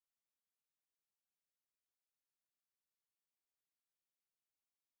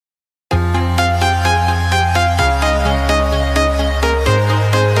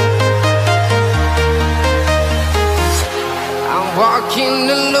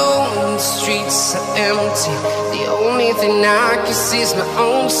thing I can see is my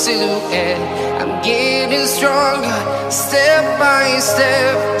own silhouette. I'm getting stronger, step by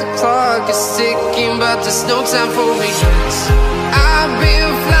step. The clock is ticking, but there's no time for regrets. I've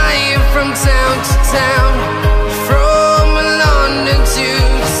been flying from town to town, from London to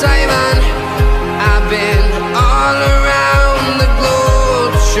Taiwan. I've been all around the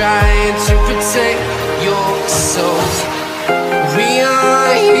globe, trying to protect your soul. We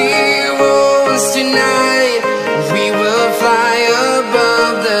are heroes tonight. We will fly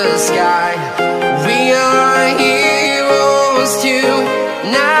above the sky. We are heroes tonight.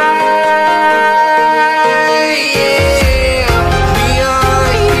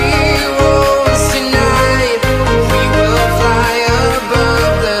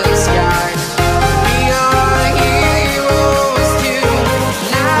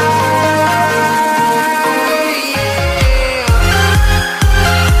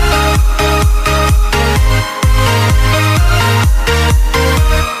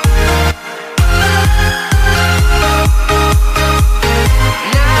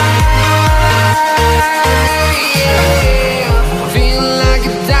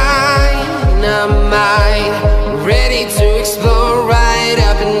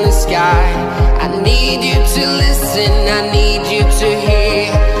 I need you to listen, I need you to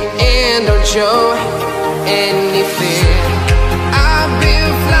hear, and don't show any fear. I've been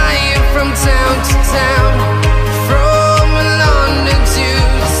flying from town to town, from London to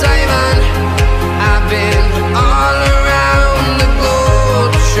Taiwan. I've been all around the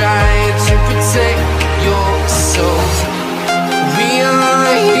globe, trying to protect your soul. We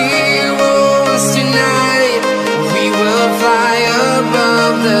are heroes tonight. We will fly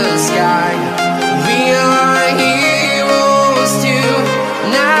above the sky. We are heroes tonight.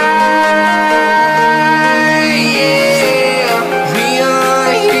 Yeah, we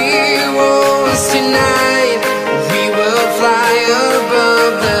are heroes tonight. We will fly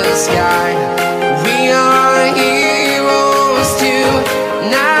above the sky. We are heroes tonight.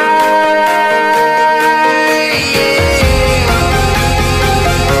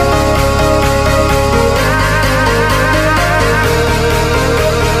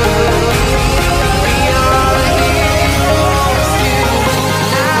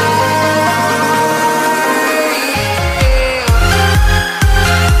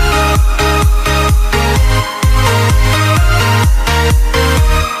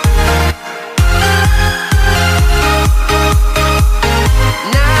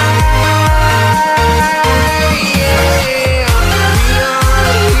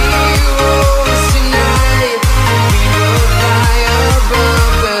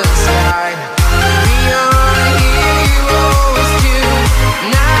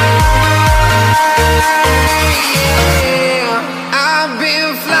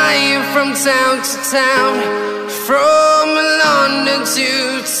 From town to town, from London to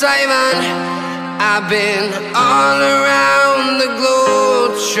Taiwan. I've been all around the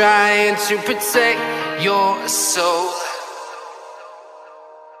globe, trying to protect your soul.